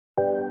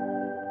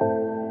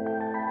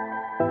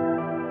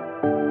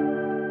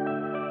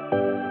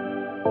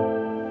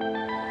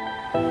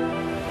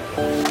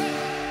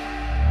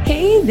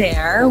Hey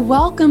there,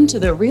 welcome to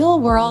the Real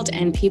World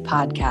NP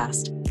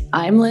podcast.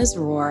 I'm Liz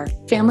Rohr,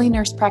 family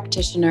nurse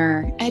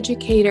practitioner,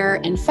 educator,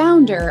 and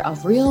founder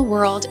of Real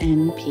World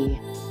NP,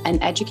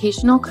 an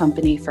educational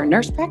company for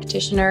nurse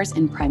practitioners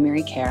in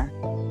primary care.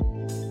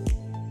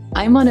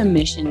 I'm on a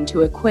mission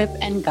to equip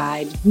and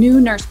guide new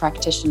nurse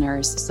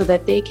practitioners so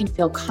that they can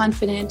feel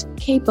confident,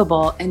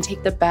 capable, and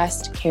take the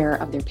best care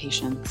of their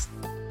patients.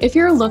 If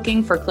you're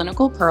looking for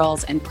clinical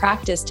pearls and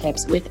practice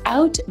tips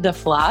without the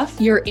fluff,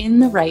 you're in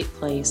the right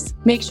place.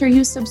 Make sure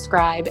you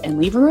subscribe and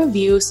leave a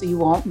review so you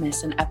won't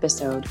miss an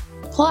episode.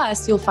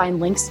 Plus, you'll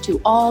find links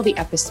to all the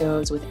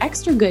episodes with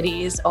extra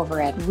goodies over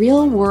at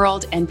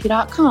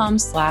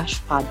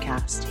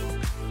realworldnp.com/podcast.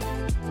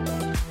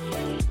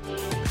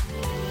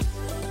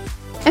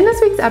 In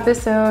this week's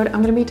episode,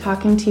 I'm going to be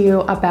talking to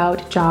you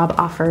about job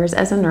offers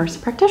as a nurse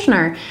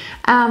practitioner.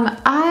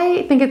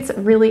 I think it's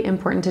really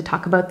important to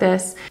talk about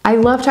this. I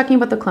love talking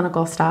about the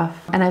clinical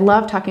stuff, and I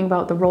love talking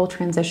about the role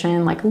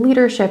transition, like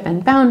leadership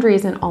and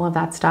boundaries and all of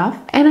that stuff.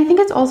 And I think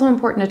it's also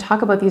important to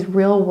talk about these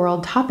real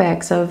world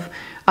topics of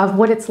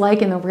what it's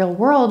like in the real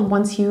world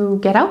once you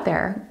get out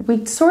there.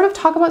 We sort of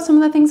talk about some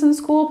of the things in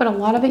school, but a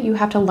lot of it you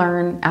have to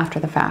learn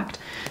after the fact.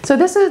 So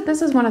this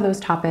is one of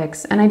those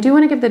topics, and I do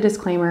want to give the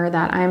disclaimer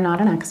that I am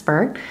not an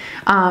expert,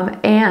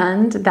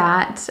 and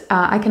that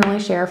I can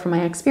only share from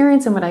my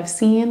experience and what I've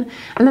seen.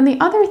 And then the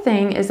other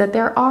thing is that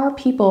there are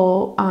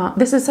people,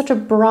 this is such a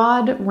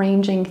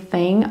broad-ranging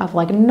thing of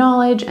like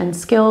knowledge and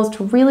skills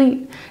to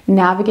really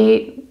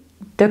navigate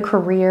the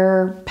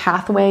career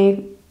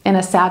pathway in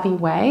a savvy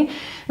way,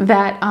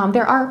 that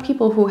there are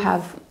people who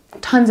have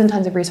tons and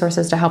tons of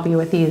resources to help you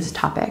with these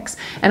topics.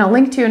 And I'll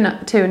link to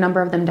a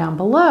number of them down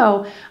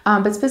below.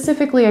 But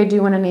specifically, I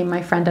do want to name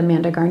my friend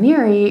Amanda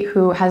Garnieri,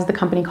 who has the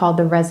company called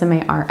The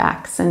Resume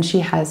RX. And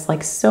she has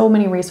like so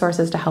many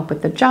resources to help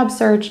with the job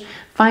search,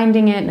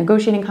 finding it,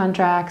 negotiating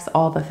contracts,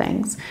 all the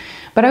things.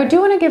 But I do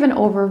want to give an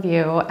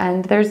overview,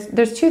 and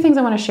there's two things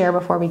I want to share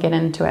before we get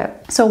into it.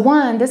 So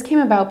one, this came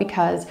about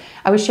because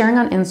I was sharing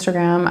on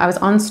Instagram, I was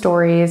on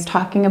stories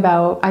talking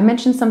about, I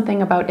mentioned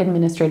something about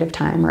administrative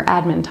time or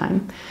admin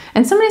time.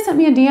 And somebody sent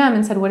me a DM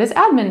and said, what is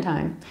admin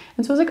time?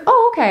 And so I was like,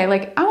 oh, okay,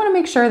 like I want to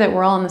make sure that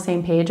we're all on the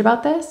same page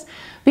about this,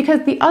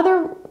 because the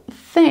other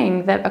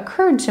thing that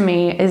occurred to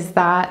me is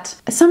that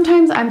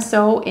sometimes I'm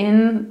so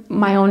in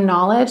my own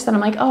knowledge that I'm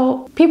like,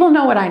 oh, people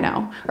know what I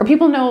know, or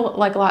people know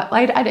like a lot.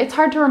 It's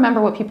hard to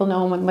remember what people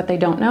know and what they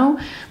don't know.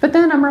 But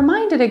then I'm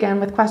reminded again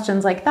with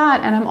questions like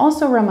that. And I'm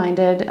also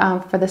reminded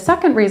for the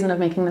second reason of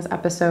making this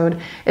episode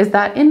is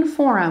that in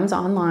forums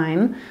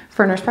online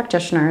for nurse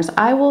practitioners,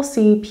 I will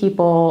see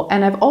people,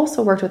 and I've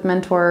also worked with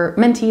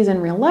mentees in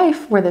real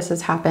life where this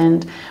has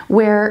happened,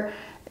 where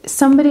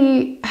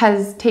somebody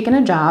has taken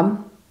a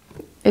job.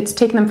 It's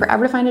taken them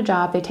forever to find a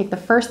job. They take the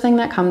first thing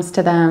that comes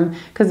to them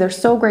because they're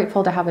so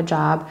grateful to have a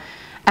job.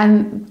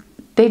 And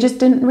they just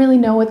didn't really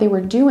know what they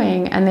were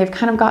doing. And they've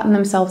kind of gotten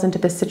themselves into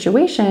this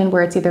situation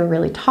where it's either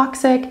really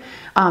toxic,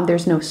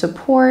 there's no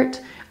support,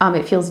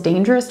 it feels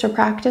dangerous to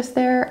practice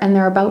there, and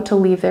they're about to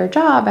leave their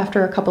job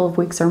after a couple of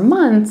weeks or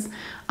months.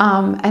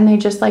 And they're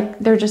just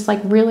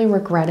really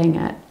regretting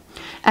it.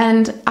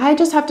 And I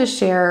just have to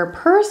share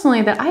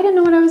personally that I didn't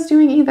know what I was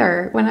doing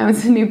either when I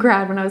was a new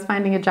grad, when I was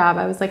finding a job.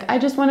 I was like, I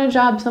just want a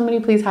job, somebody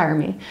please hire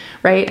me,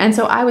 right? And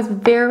so I was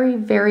very,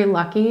 very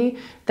lucky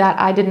that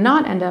I did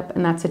not end up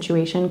in that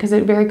situation, because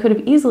it very could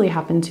have easily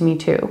happened to me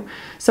too.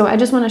 So I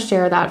just want to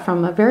share that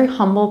from a very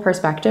humble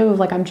perspective of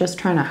like, I'm just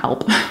trying to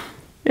help.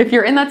 If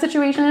you're in that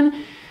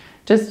situation,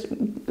 just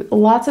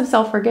lots of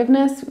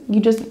self-forgiveness,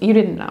 you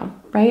didn't know,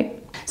 right?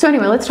 So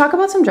anyway, let's talk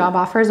about some job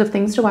offers of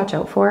things to watch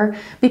out for,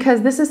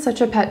 because this is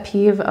such a pet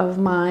peeve of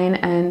mine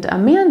and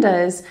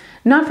Amanda's,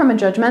 not from a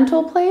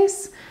judgmental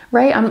place,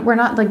 right? We're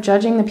not like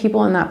judging the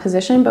people in that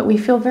position, but we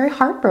feel very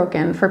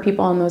heartbroken for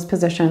people in those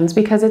positions,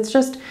 because it's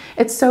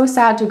so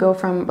sad to go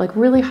from like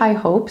really high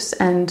hopes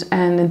and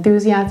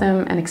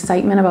enthusiasm and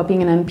excitement about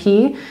being an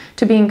NP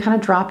to being kind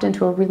of dropped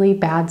into a really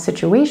bad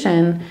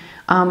situation.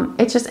 And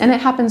it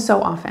happens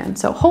so often.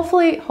 So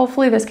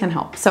hopefully this can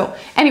help. So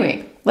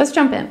anyway, let's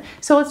jump in.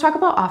 So let's talk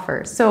about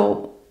offers.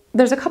 So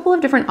there's a couple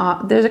of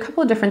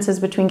differences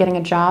between getting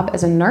a job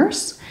as a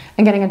nurse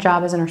and getting a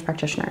job as a nurse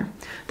practitioner.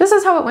 This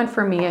is how it went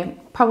for me.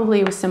 It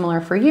probably was similar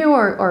for you,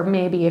 or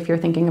maybe if you're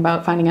thinking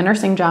about finding a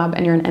nursing job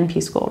and you're in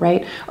NP school,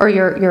 right? Or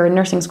you're in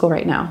nursing school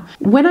right now.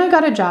 When I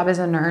got a job as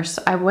a nurse,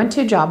 I went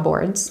to job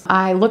boards.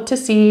 I looked to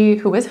see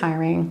who was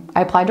hiring.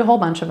 I applied to a whole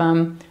bunch of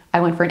them. I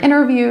went for an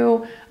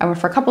interview. I went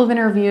for a couple of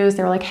interviews.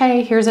 They were like,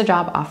 hey, here's a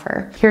job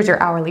offer. Here's your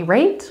hourly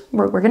rate.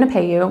 We're going to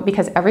pay you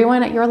because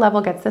everyone at your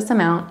level gets this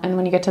amount. And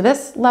when you get to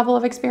this level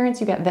of experience,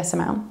 you get this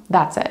amount.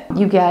 That's it.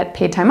 You get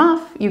paid time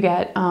off. You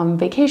get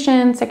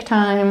vacation, sick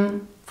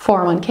time,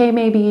 401k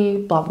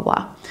maybe, blah, blah,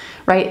 blah.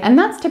 Right? And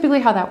that's typically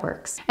how that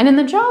works. And in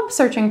the job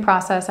searching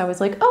process, I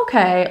was like,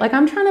 okay, like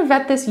I'm trying to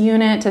vet this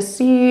unit to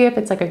see if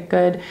it's like a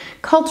good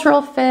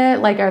cultural fit.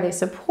 Like, are they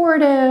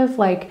supportive?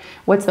 Like,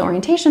 what's the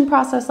orientation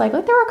process like?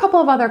 Like, there were a couple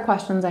of other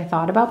questions I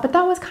thought about, but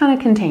that was kind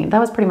of contained. That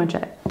was pretty much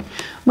it.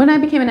 When I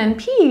became an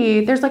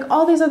NP, there's like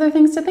all these other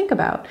things to think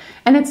about.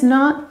 And it's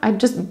not,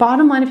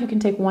 bottom line, if you can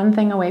take one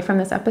thing away from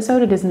this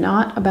episode, it is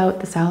not about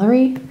the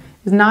salary.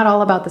 It's not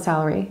all about the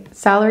salary.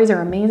 Salaries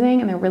are amazing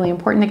and they're really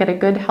important to get a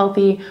good,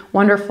 healthy,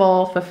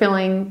 wonderful,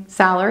 fulfilling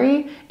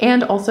salary.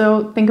 And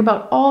also think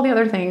about all the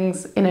other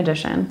things in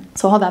addition.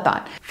 So hold that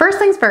thought. First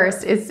things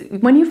first is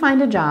when you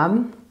find a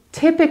job,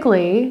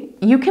 typically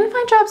you can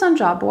find jobs on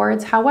job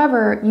boards.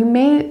 However, you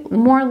may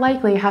more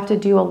likely have to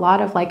do a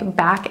lot of like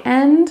back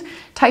end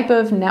type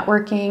of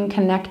networking,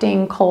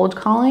 connecting, cold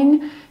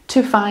calling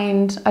to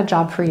find a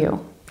job for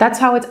you. That's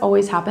how it's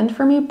always happened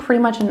for me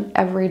pretty much in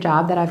every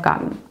job that I've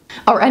gotten,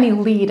 or any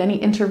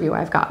interview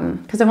I've gotten,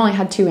 because I've only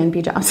had 2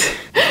 NP jobs.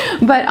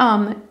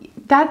 But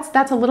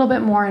that's a little bit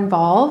more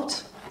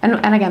involved.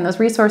 And again, those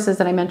resources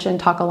that I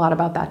mentioned talk a lot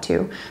about that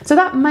too. So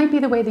that might be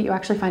the way that you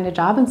actually find a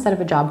job instead of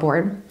a job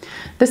board.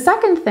 The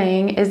second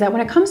thing is that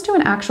when it comes to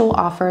an actual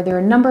offer, there are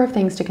a number of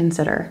things to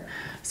consider.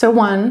 So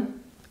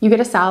one, you get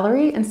a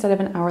salary instead of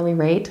an hourly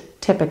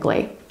rate,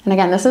 typically. And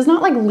again, this is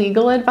not like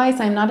legal advice.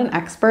 I'm not an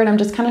expert. I'm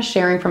just kind of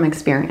sharing from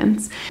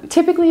experience.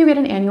 Typically, you get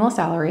an annual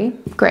salary.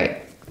 Great.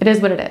 It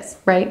is what it is,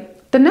 right?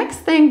 The next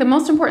thing, the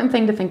most important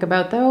thing to think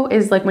about though,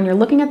 is like when you're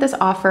looking at this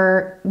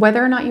offer,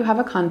 whether or not you have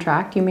a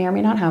contract, you may or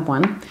may not have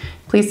one.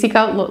 Please seek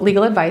out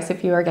legal advice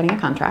if you are getting a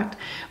contract.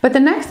 But the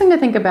next thing to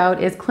think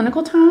about is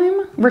clinical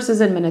time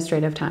versus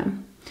administrative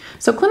time.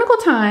 So clinical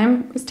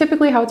time is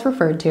typically how it's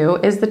referred to,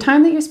 is the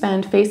time that you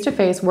spend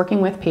face-to-face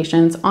working with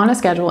patients on a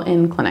schedule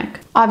in clinic.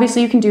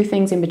 Obviously, you can do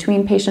things in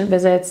between patient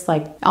visits,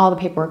 like all the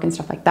paperwork and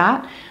stuff like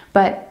that,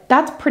 but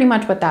that's pretty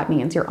much what that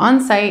means. You're on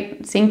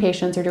site, seeing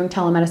patients, or doing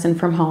telemedicine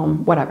from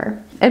home,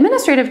 whatever.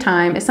 Administrative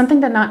time is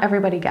something that not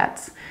everybody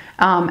gets,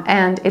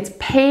 and it's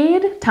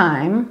paid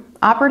time.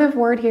 Operative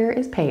word here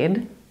is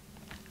paid.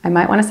 I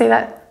might want to say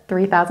that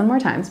 3,000 more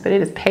times, but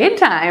it is paid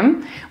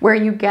time where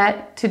you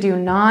get to do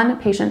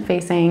non-patient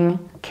facing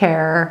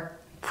care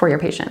for your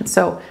patients.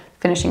 So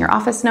finishing your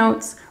office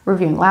notes,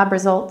 reviewing lab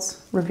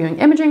results, reviewing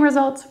imaging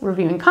results,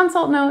 reviewing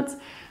consult notes,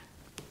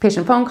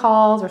 patient phone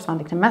calls,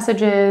 responding to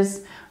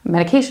messages,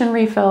 medication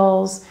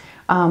refills,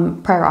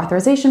 prior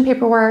authorization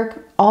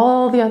paperwork,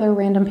 all the other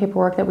random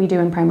paperwork that we do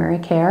in primary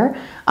care.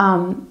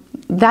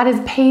 That is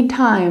paid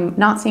time,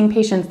 not seeing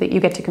patients, that you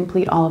get to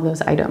complete all of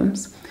those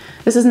items.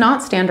 This is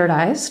not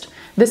standardized.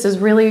 This is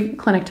really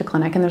clinic to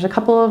clinic, and there's a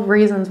couple of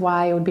reasons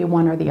why it would be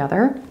one or the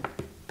other,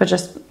 but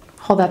just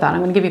hold that thought.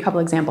 I'm going to give you a couple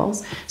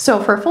examples.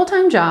 So for a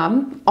full-time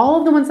job, all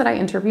of the ones that I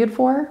interviewed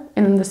for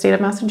in the state of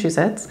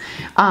Massachusetts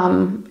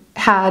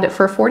had,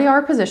 for a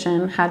 40-hour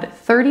position, had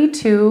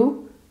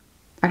 32,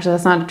 actually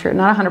that's not true,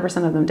 not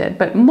 100% of them did,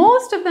 but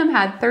most of them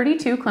had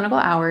 32 clinical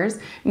hours,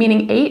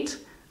 meaning 8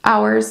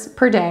 hours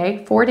per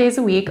day, 4 days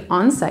a week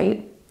on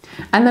site.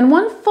 And then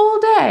one full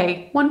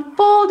day,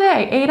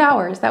 8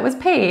 hours, that was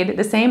paid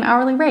the same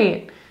hourly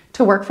rate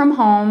to work from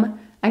home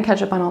and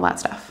catch up on all that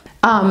stuff.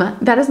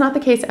 That is not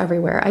the case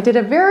everywhere. I did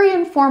a very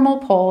informal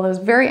poll. It was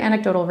very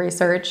anecdotal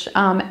research,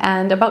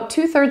 and about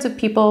 2/3 of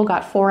people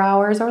got 4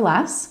 hours or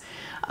less,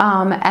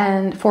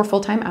 and 4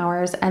 full-time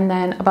hours, and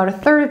then about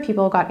 1/3 of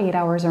people got 8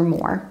 hours or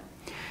more.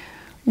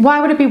 Why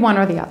would it be one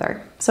or the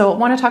other? So I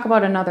want to talk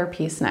about another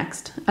piece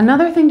next.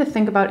 Another thing to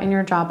think about in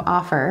your job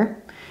offer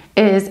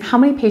is how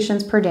many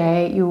patients per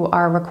day you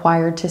are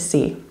required to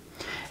see.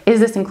 Is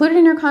this included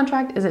in your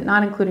contract? Is it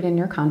not included in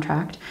your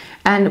contract?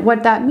 And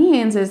what that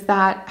means is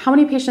that how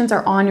many patients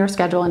are on your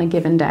schedule in a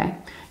given day?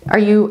 Are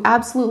you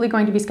absolutely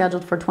going to be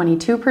scheduled for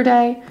 22 per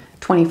day,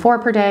 24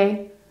 per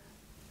day,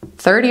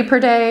 30 per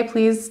day?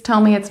 Please tell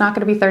me it's not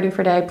going to be 30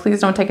 per day. Please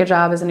don't take a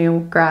job as a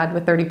new grad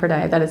with 30 per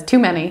day. That is too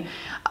many.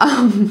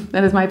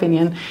 That is my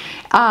opinion.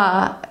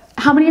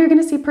 How many are you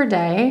going to see per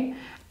day?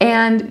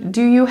 And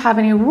do you have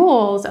any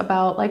rules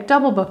about like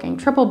double booking,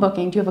 triple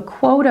booking? Do you have a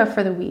quota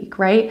for the week,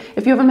 right?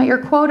 If you haven't met your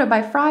quota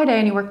by Friday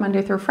and you work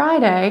Monday through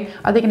Friday,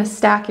 are they going to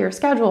stack your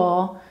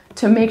schedule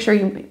to make sure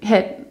you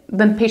hit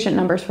the patient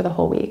numbers for the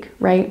whole week,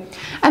 right?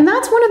 And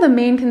that's one of the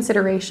main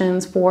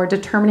considerations for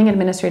determining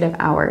administrative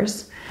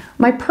hours.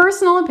 My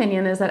personal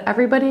opinion is that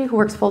everybody who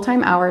works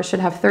full-time hours should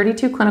have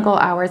 32 clinical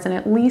hours and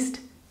at least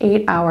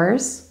 8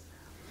 hours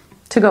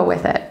to go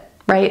with it.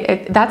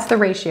 Right? That's the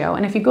ratio.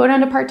 And if you go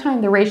down to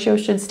part-time, the ratio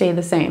should stay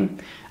the same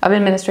of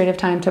administrative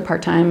time to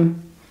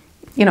part-time,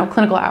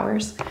 clinical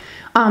hours.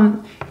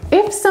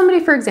 If somebody,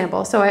 for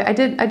example, so I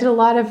did there's a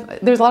lot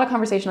of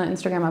conversation on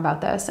Instagram about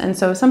this. And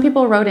so some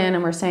people wrote in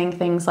and were saying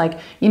things like,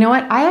 you know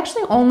what? I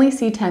actually only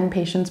see 10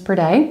 patients per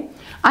day.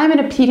 I'm in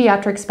a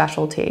pediatric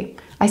specialty.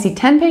 I see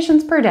 10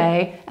 patients per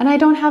day and I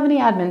don't have any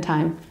admin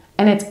time.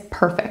 And it's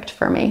perfect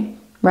for me,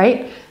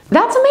 right?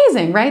 That's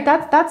amazing, right?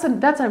 That's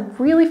a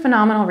really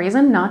phenomenal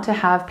reason not to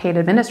have paid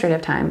administrative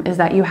time, is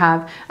that you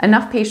have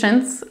enough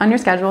patients on your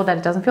schedule that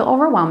it doesn't feel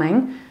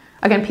overwhelming.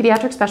 Again,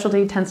 pediatric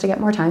specialty tends to get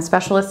more time.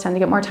 Specialists tend to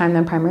get more time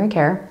than primary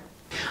care.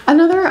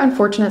 Another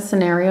unfortunate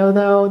scenario,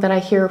 though, that I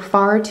hear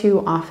far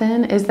too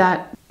often is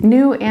that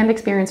new and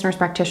experienced nurse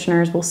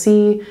practitioners will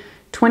see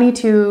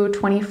 22,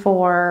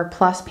 24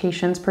 plus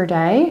patients per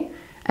day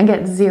and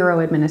get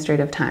 0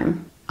 administrative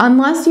time.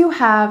 Unless you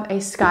have a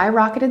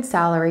skyrocketed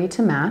salary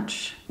to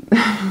match,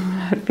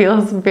 it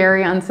feels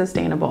very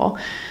unsustainable.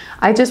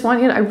 I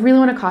really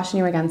want to caution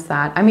you against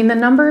that. I mean, the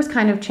numbers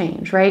kind of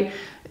change, right?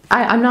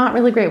 I'm not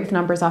really great with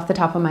numbers off the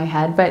top of my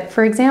head, but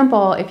for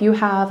example, if you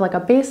have like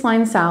a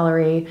baseline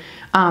salary,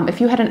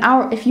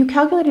 if you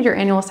calculated your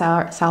annual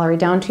salary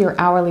down to your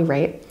hourly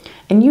rate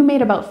and you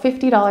made about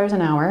 $50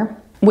 an hour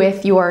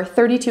with your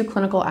 32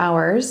 clinical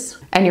hours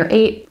and your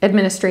 8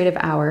 administrative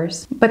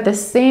hours, but the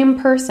same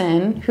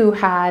person who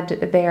had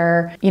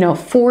their,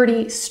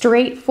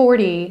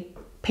 40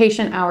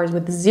 patient hours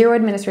with 0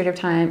 administrative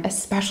time,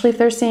 especially if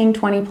they're seeing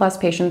 20 plus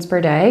patients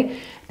per day,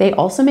 they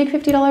also make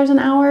 $50 an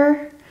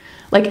hour.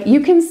 Like,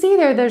 you can see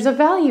there's a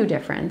value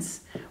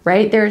difference,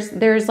 right?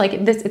 There's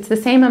like this, it's the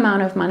same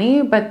amount of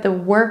money, but the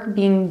work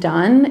being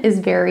done is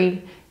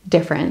very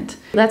different.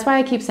 That's why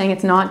I keep saying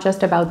it's not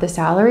just about the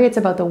salary, it's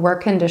about the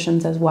work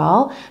conditions as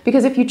well.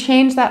 Because if you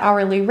change that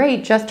hourly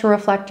rate just to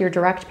reflect your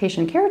direct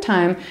patient care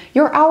time,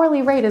 your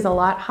hourly rate is a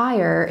lot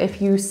higher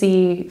if you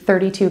see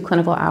 32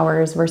 clinical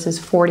hours versus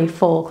 40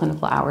 full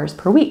clinical hours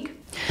per week.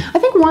 I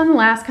think one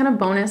last kind of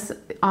bonus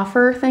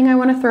offer thing I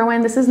want to throw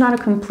in. This is not a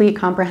complete,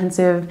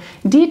 comprehensive,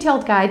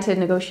 detailed guide to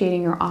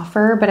negotiating your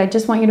offer, but I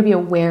just want you to be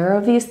aware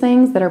of these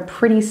things that are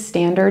pretty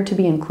standard to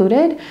be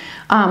included.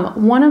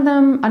 One of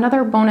them,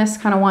 another bonus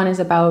kind of one, is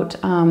about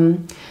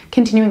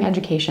continuing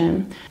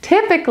education.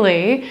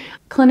 Typically,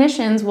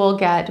 clinicians will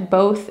get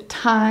both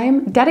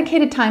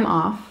dedicated time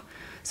off.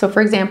 So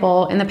for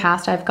example, in the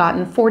past, I've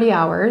gotten 40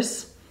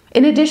 hours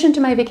in addition to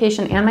my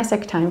vacation and my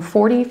sick time,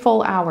 40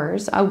 full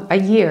hours a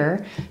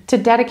year to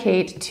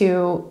dedicate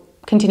to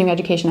continuing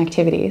education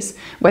activities.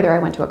 Whether I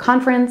went to a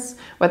conference,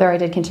 whether I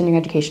did continuing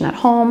education at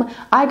home,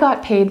 I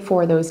got paid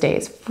for those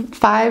days,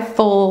 5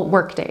 full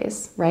work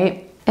days,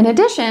 right? In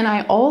addition,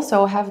 I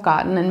also have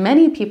gotten, and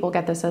many people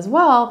get this as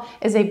well,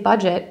 is a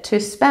budget to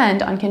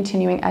spend on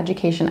continuing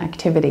education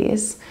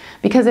activities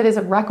because it is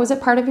a requisite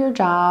part of your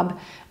job.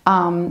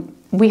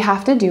 We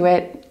have to do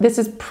it.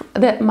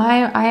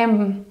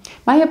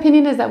 My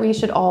opinion is that we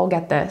should all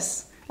get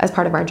this as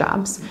part of our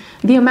jobs.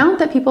 The amount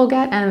that people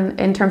get, and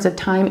in terms of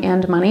time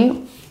and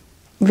money,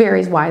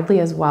 varies widely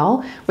as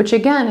well, which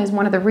again is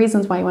one of the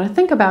reasons why you want to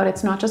think about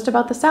it's not just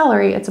about the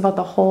salary, it's about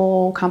the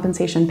whole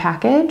compensation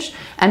package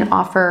and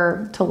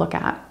offer to look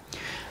at.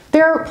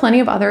 There are plenty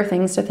of other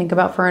things to think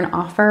about for an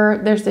offer.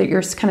 There's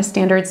your kind of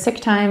standard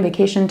sick time,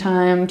 vacation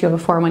time. Do you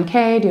have a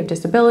 401k? Do you have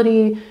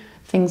disability?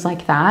 Things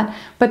like that.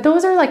 But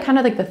those are like kind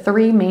of like the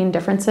 3 main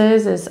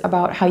differences is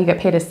about how you get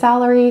paid a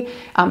salary,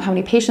 how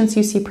many patients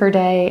you see per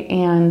day,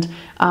 and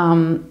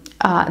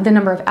the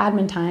number of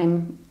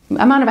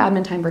amount of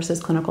admin time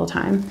versus clinical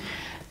time.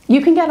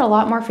 You can get a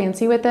lot more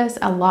fancy with this,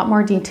 a lot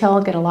more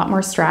detailed, get a lot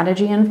more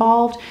strategy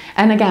involved.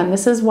 And again,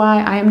 this is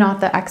why I am not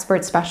the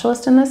expert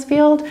specialist in this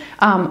field.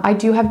 I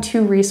do have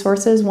 2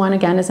 resources. One,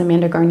 again, is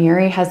Amanda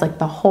Garnieri, has like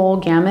the whole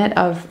gamut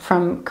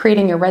from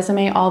creating your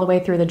resume all the way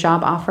through the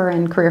job offer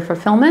and career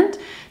fulfillment.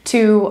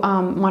 To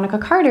Monica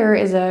Carter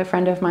is a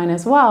friend of mine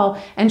as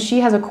well, and she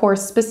has a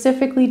course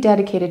specifically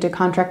dedicated to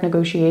contract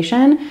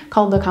negotiation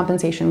called the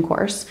Compensation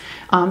Course.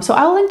 So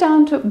I'll link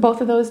down to both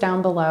of those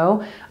down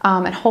below,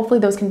 and hopefully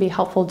those can be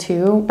helpful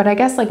too. But I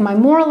guess like my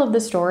moral of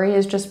the story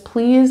is just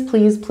please,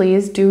 please,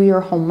 please do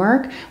your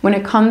homework when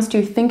it comes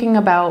to thinking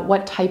about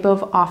what type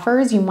of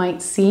offers you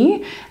might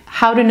see,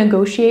 how to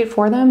negotiate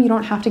for them. You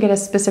don't have to get a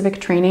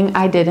specific training.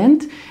 I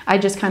didn't. I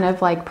just kind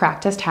of like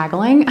practiced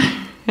haggling.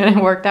 And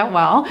it worked out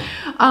well.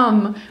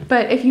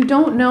 But if you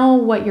don't know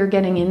what you're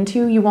getting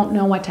into, you won't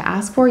know what to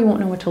ask for, you won't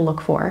know what to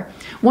look for.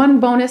 One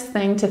bonus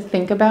thing to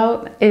think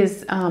about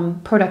is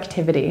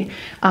productivity.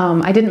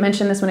 I didn't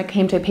mention this when it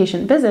came to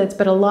patient visits,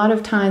 but a lot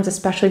of times,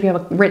 especially if you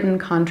have a written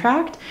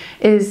contract,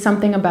 is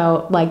something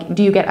about like,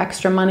 do you get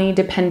extra money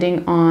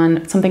depending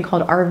on something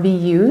called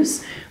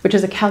RVUs, which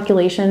is a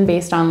calculation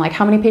based on like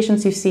how many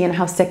patients you see and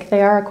how sick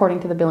they are according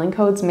to the billing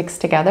codes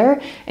mixed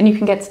together. And you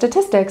can get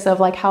statistics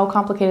of like how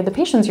complicated the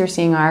patients you're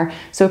seeing are.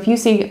 So if you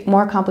see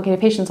more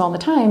complicated patients all the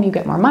time, you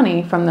get more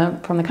money from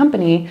the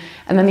company.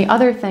 And then the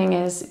other thing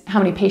is how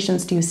many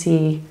patients do you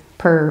see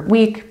per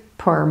week,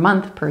 per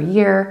month, per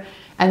year?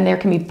 And there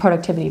can be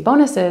productivity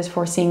bonuses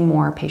for seeing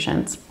more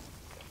patients.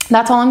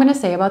 That's all I'm going to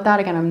say about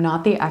that. Again, I'm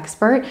not the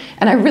expert,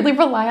 and I really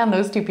rely on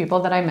those 2 people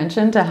that I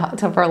mentioned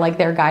for like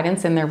their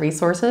guidance and their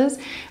resources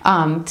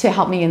to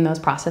help me in those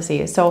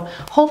processes. So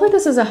hopefully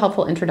this is a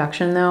helpful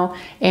introduction though.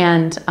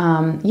 And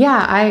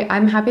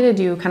I'm happy to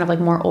do kind of like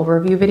more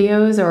overview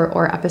videos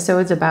or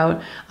episodes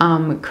about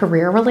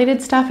career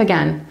related stuff.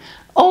 Again,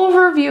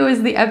 overview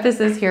is the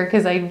emphasis here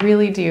because I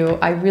really do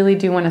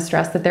want to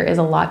stress that there is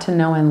a lot to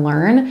know and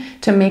learn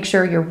to make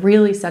sure you're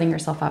really setting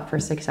yourself up for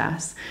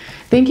success.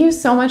 Thank you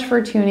so much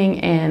for tuning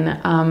in.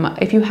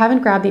 If you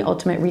haven't grabbed the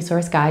Ultimate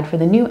Resource Guide for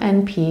the new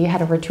NP,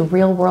 head over to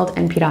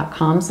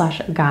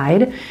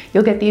realworldnp.com/guide.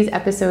 You'll get these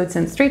episodes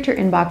sent straight to your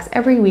inbox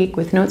every week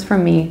with notes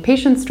from me,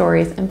 patient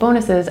stories, and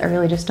bonuses I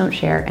really just don't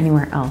share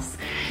anywhere else.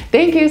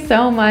 Thank you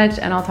so much,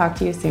 and I'll talk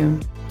to you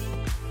soon.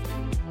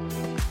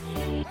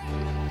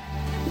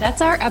 That's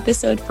our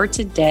episode for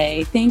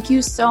today. Thank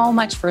you so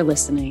much for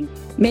listening.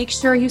 Make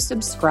sure you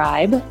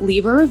subscribe,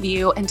 leave a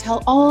review, and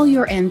tell all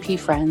your NP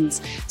friends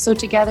so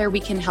together we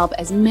can help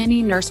as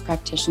many nurse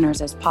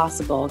practitioners as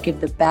possible give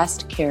the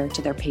best care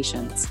to their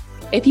patients.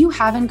 If you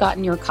haven't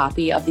gotten your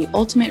copy of the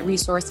Ultimate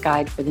Resource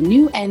Guide for the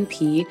new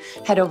NP,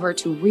 head over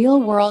to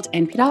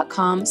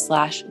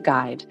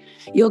realworldnp.com/guide.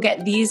 You'll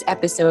get these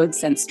episodes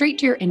sent straight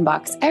to your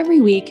inbox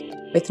every week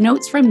with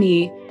notes from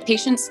me,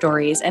 patient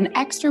stories, and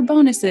extra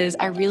bonuses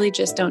I really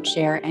just don't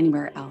share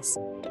anywhere else.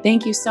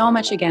 Thank you so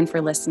much again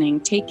for listening.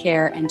 Take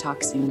care and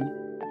talk soon.